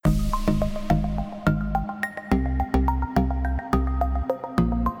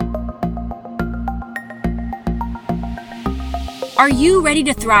Are you ready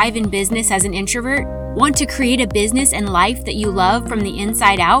to thrive in business as an introvert? Want to create a business and life that you love from the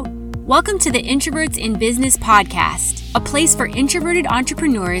inside out? Welcome to the Introverts in Business podcast, a place for introverted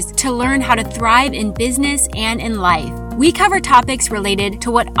entrepreneurs to learn how to thrive in business and in life. We cover topics related to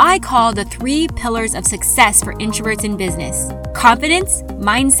what I call the 3 pillars of success for introverts in business: confidence,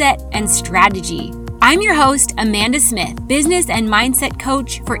 mindset, and strategy. I'm your host, Amanda Smith, business and mindset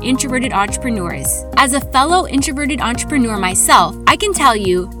coach for introverted entrepreneurs. As a fellow introverted entrepreneur myself, I can tell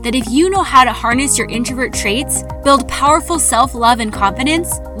you that if you know how to harness your introvert traits, build powerful self-love and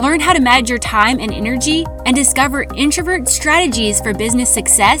confidence, learn how to manage your time and energy, and discover introvert strategies for business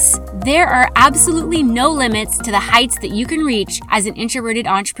success, there are absolutely no limits to the heights that you can reach as an introverted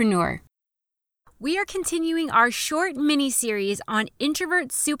entrepreneur. We are continuing our short mini-series on introvert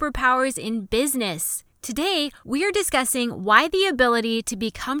superpowers in business. Today, we are discussing why the ability to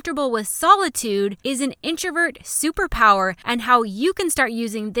be comfortable with solitude is an introvert superpower and how you can start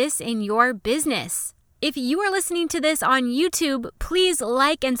using this in your business. If you are listening to this on YouTube, please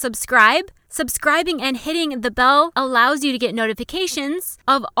like and subscribe. Subscribing and hitting the bell allows you to get notifications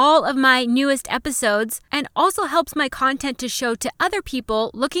of all of my newest episodes and also helps my content to show to other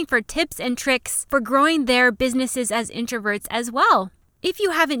people looking for tips and tricks for growing their businesses as introverts as well. If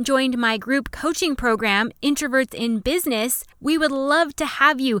you haven't joined my group coaching program, Introverts in Business, we would love to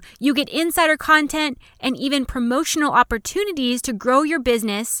have you. You get insider content and even promotional opportunities to grow your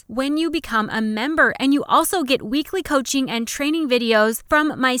business when you become a member. And you also get weekly coaching and training videos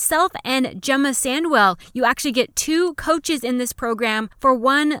from myself and Gemma Sandwell. You actually get 2 coaches in this program for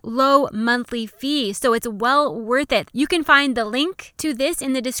one low monthly fee. So it's well worth it. You can find the link to this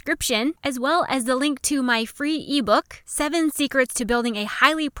in the description, as well as the link to my free ebook, 7 Secrets to Building a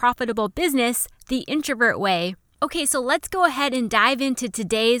Highly Profitable Business, the Introvert Way. Okay, so let's go ahead and dive into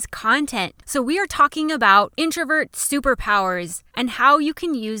today's content. So we are talking about introvert superpowers and how you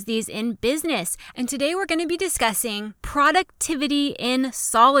can use these in business. And today we're going to be discussing productivity in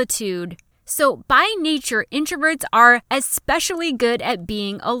solitude. So by nature, introverts are especially good at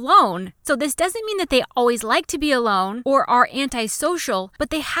being alone. So this doesn't mean that they always like to be alone or are antisocial, but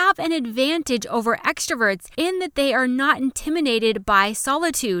they have an advantage over extroverts in that they are not intimidated by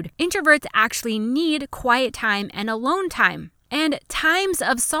solitude. Introverts actually need quiet time and alone time. And times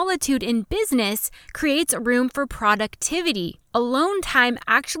of solitude in business creates room for productivity. Alone time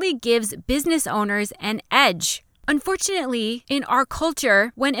actually gives business owners an edge. Unfortunately, in our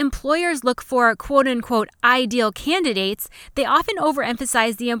culture, when employers look for quote-unquote ideal candidates, they often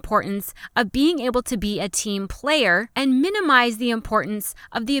overemphasize the importance of being able to be a team player and minimize the importance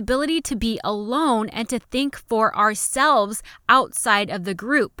of the ability to be alone and to think for ourselves outside of the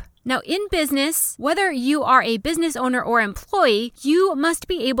group. Now, in business, whether you are a business owner or employee, you must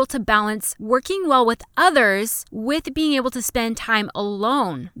be able to balance working well with others with being able to spend time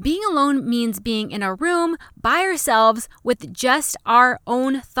alone. Being alone means being in a room by ourselves with just our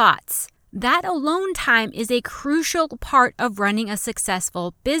own thoughts. That alone time is a crucial part of running a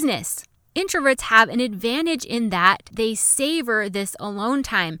successful business. Introverts have an advantage in that they savor this alone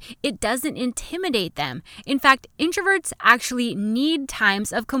time. It doesn't intimidate them. In fact, introverts actually need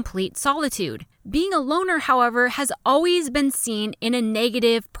times of complete solitude. Being a loner, however, has always been seen in a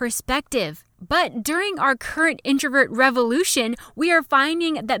negative perspective. But during our current introvert revolution, we are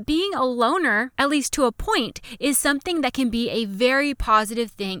finding that being a loner, at least to a point, is something that can be a very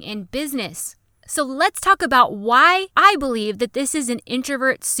positive thing in business. So let's talk about why I believe that this is an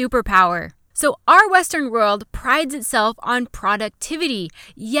introvert superpower. So our Western world prides itself on productivity,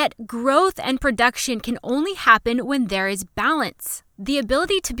 yet growth and production can only happen when there is balance. The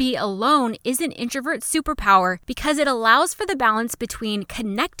ability to be alone is an introvert superpower because it allows for the balance between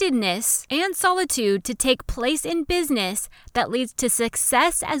connectedness and solitude to take place in business that leads to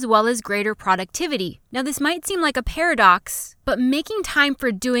success as well as greater productivity. Now, this might seem like a paradox, but making time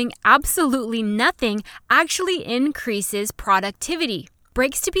for doing absolutely nothing actually increases productivity.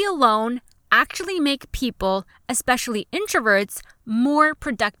 Breaks to be alone actually make people, especially introverts, more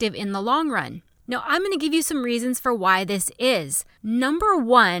productive in the long run. Now, I'm going to give you some reasons for why this is. Number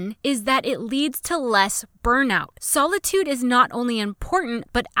 1 is that it leads to less burnout. Solitude is not only important,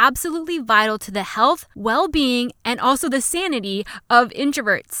 but absolutely vital to the health, well-being, and also the sanity of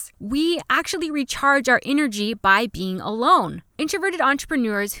introverts. We actually recharge our energy by being alone. Introverted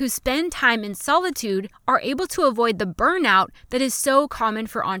entrepreneurs who spend time in solitude are able to avoid the burnout that is so common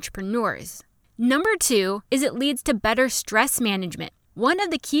for entrepreneurs. Number 2 is it leads to better stress management. One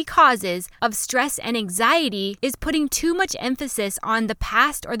of the key causes of stress and anxiety is putting too much emphasis on the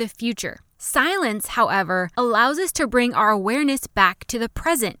past or the future. Silence, however, allows us to bring our awareness back to the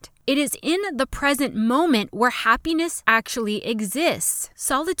present. It is in the present moment where happiness actually exists.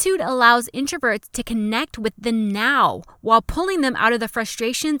 Solitude allows introverts to connect with the now while pulling them out of the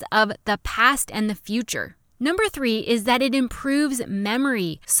frustrations of the past and the future. Number 3 is that it improves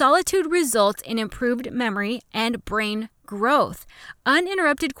memory. Solitude results in improved memory and brain growth.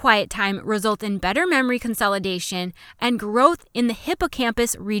 Uninterrupted quiet time results in better memory consolidation and growth in the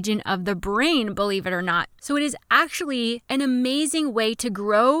hippocampus region of the brain, believe it or not. So it is actually an amazing way to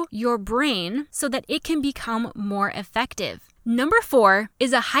grow your brain so that it can become more effective. Number 4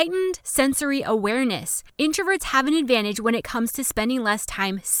 is a heightened sensory awareness. Introverts have an advantage when it comes to spending less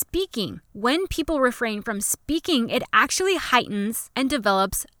time speaking. When people refrain from speaking, it actually heightens and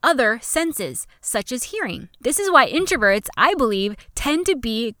develops other senses, such as hearing. This is why introverts, I believe, tend to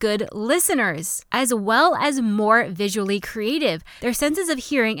be good listeners, as well as more visually creative. Their senses of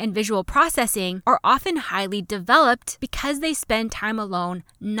hearing and visual processing are often highly developed because they spend time alone,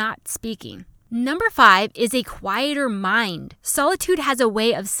 not speaking. Number 5 is a quieter mind. Solitude has a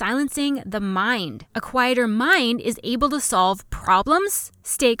way of silencing the mind. A quieter mind is able to solve problems,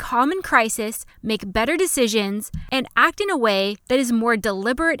 stay calm in crisis, make better decisions, and act in a way that is more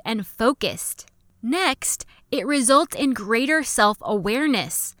deliberate and focused. Next, it results in greater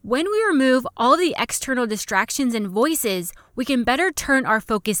self-awareness. When we remove all the external distractions and voices, we can better turn our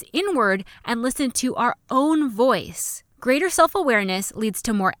focus inward and listen to our own voice. Greater self-awareness leads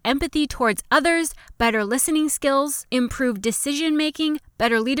to more empathy towards others, better listening skills, improved decision-making,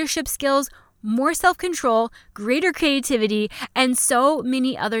 better leadership skills, more self-control, greater creativity, and so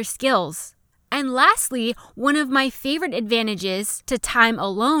many other skills. And lastly, one of my favorite advantages to time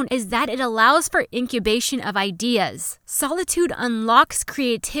alone is that it allows for incubation of ideas. Solitude unlocks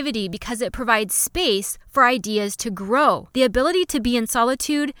creativity because it provides space for ideas to grow. The ability to be in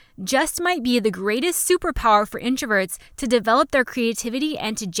solitude just might be the greatest superpower for introverts to develop their creativity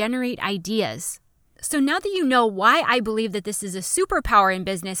and to generate ideas. So now that you know why I believe that this is a superpower in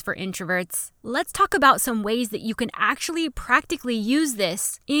business for introverts, let's talk about some ways that you can actually practically use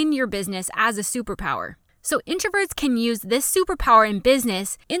this in your business as a superpower. So introverts can use this superpower in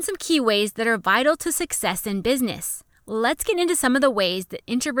business in some key ways that are vital to success in business. Let's get into some of the ways that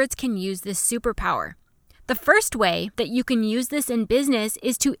introverts can use this superpower. The first way that you can use this in business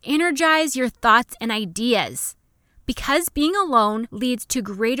is to energize your thoughts and ideas. Because being alone leads to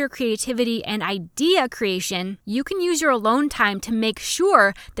greater creativity and idea creation, you can use your alone time to make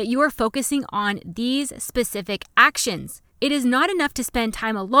sure that you are focusing on these specific actions. It is not enough to spend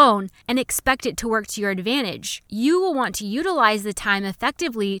time alone and expect it to work to your advantage. You will want to utilize the time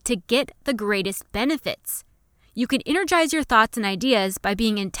effectively to get the greatest benefits. You can energize your thoughts and ideas by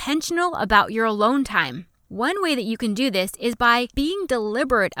being intentional about your alone time. One way that you can do this is by being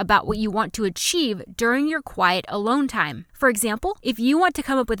deliberate about what you want to achieve during your quiet alone time. For example, if you want to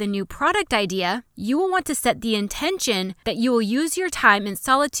come up with a new product idea, you will want to set the intention that you will use your time in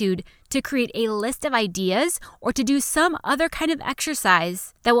solitude to create a list of ideas or to do some other kind of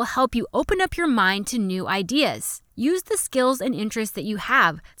exercise that will help you open up your mind to new ideas. Use the skills and interests that you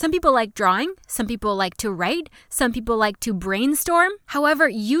have. Some people like drawing, some people like to write, some people like to brainstorm. However,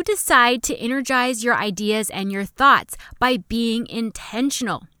 you decide to energize your ideas and your thoughts by being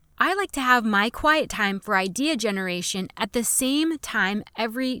intentional. I like to have my quiet time for idea generation at the same time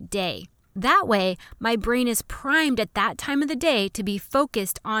every day. That way, my brain is primed at that time of the day to be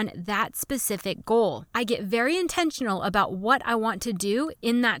focused on that specific goal. I get very intentional about what I want to do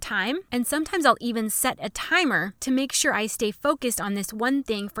in that time, and sometimes I'll even set a timer to make sure I stay focused on this one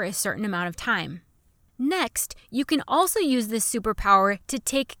thing for a certain amount of time. Next, you can also use this superpower to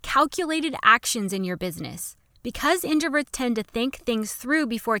take calculated actions in your business. Because introverts tend to think things through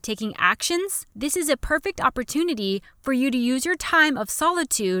before taking actions, this is a perfect opportunity for you to use your time of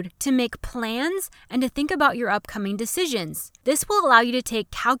solitude to make plans and to think about your upcoming decisions. This will allow you to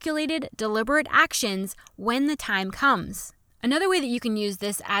take calculated, deliberate actions when the time comes. Another way that you can use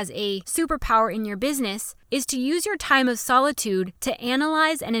this as a superpower in your business is to use your time of solitude to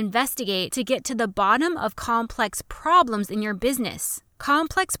analyze and investigate to get to the bottom of complex problems in your business.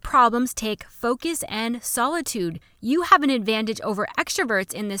 Complex problems take focus and solitude. You have an advantage over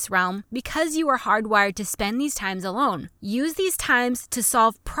extroverts in this realm because you are hardwired to spend these times alone. Use these times to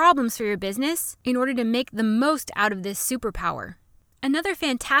solve problems for your business in order to make the most out of this superpower. Another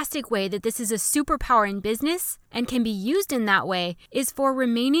fantastic way that this is a superpower in business and can be used in that way is for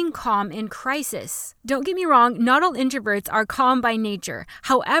remaining calm in crisis. Don't get me wrong, not all introverts are calm by nature.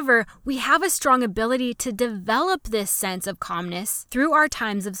 However, we have a strong ability to develop this sense of calmness through our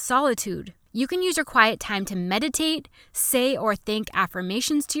times of solitude. You can use your quiet time to meditate, say or think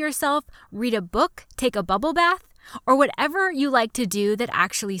affirmations to yourself, read a book, take a bubble bath, or whatever you like to do that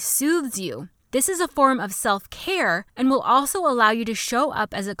actually soothes you. This is a form of self-care and will also allow you to show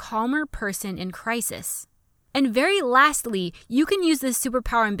up as a calmer person in crisis. And very lastly, you can use this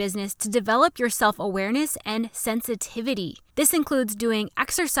superpower in business to develop your self-awareness and sensitivity. This includes doing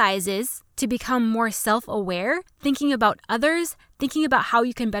exercises to become more self-aware, thinking about others, thinking about how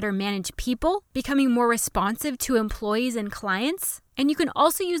you can better manage people, becoming more responsive to employees and clients. And you can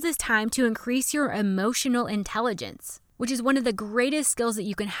also use this time to increase your emotional intelligence, which is one of the greatest skills that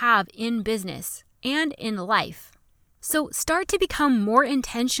you can have in business and in life. So start to become more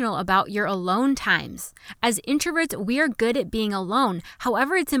intentional about your alone times. As introverts, we are good at being alone.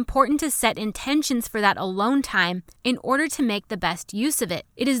 However, it's important to set intentions for that alone time in order to make the best use of it.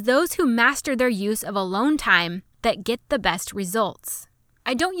 It is those who master their use of alone time that get the best results.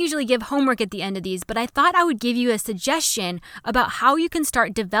 I don't usually give homework at the end of these, but I thought I would give you a suggestion about how you can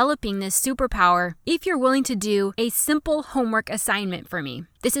start developing this superpower if you're willing to do a simple homework assignment for me.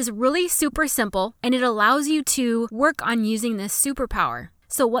 This is really super simple, and it allows you to work on using this superpower.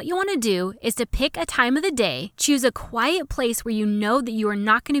 So what you want to do is to pick a time of the day, choose a quiet place where you know that you are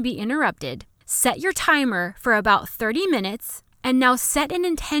not going to be interrupted, set your timer for about 30 minutes, and now set an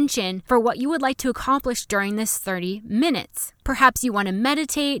intention for what you would like to accomplish during this 30 minutes. Perhaps you want to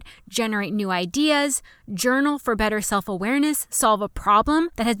meditate, generate new ideas, journal for better self-awareness, solve a problem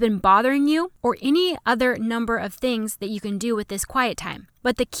that has been bothering you, or any other number of things that you can do with this quiet time.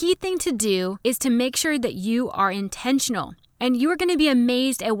 But the key thing to do is to make sure that you are intentional. And you are going to be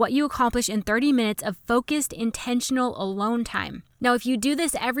amazed at what you accomplish in 30 minutes of focused, intentional alone time. Now, if you do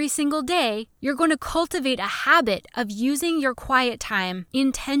this every single day, you're going to cultivate a habit of using your quiet time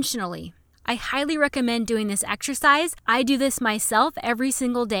intentionally. I highly recommend doing this exercise. I do this myself every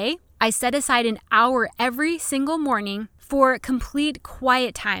single day. I set aside an hour every single morning for complete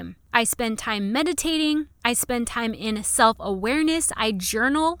quiet time. I spend time meditating. I spend time in self-awareness. I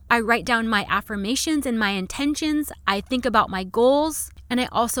journal. I write down my affirmations and my intentions. I think about my goals, and I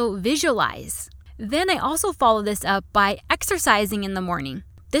also visualize. Then I also follow this up by exercising in the morning.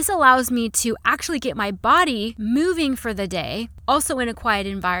 This allows me to actually get my body moving for the day, also in a quiet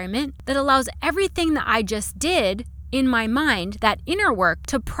environment that allows everything that I just did in my mind, that inner work,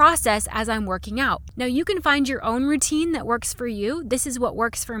 to process as I'm working out. Now, you can find your own routine that works for you. This is what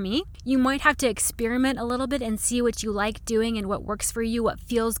works for me. You might have to experiment a little bit and see what you like doing and what works for you, what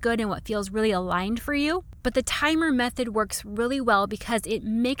feels good and what feels really aligned for you. But the timer method works really well because it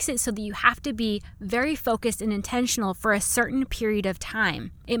makes it so that you have to be very focused and intentional for a certain period of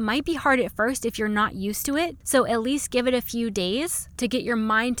time. It might be hard at first if you're not used to it, so at least give it a few days to get your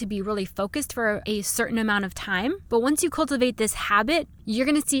mind to be really focused for a certain amount of time. But once you cultivate this habit, you're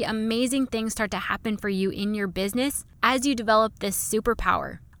going to see amazing things start to happen for you in your business as you develop this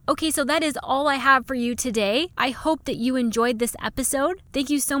superpower. Okay, so that is all I have for you today. I hope that you enjoyed this episode. Thank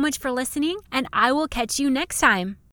you so much for listening, and I will catch you next time.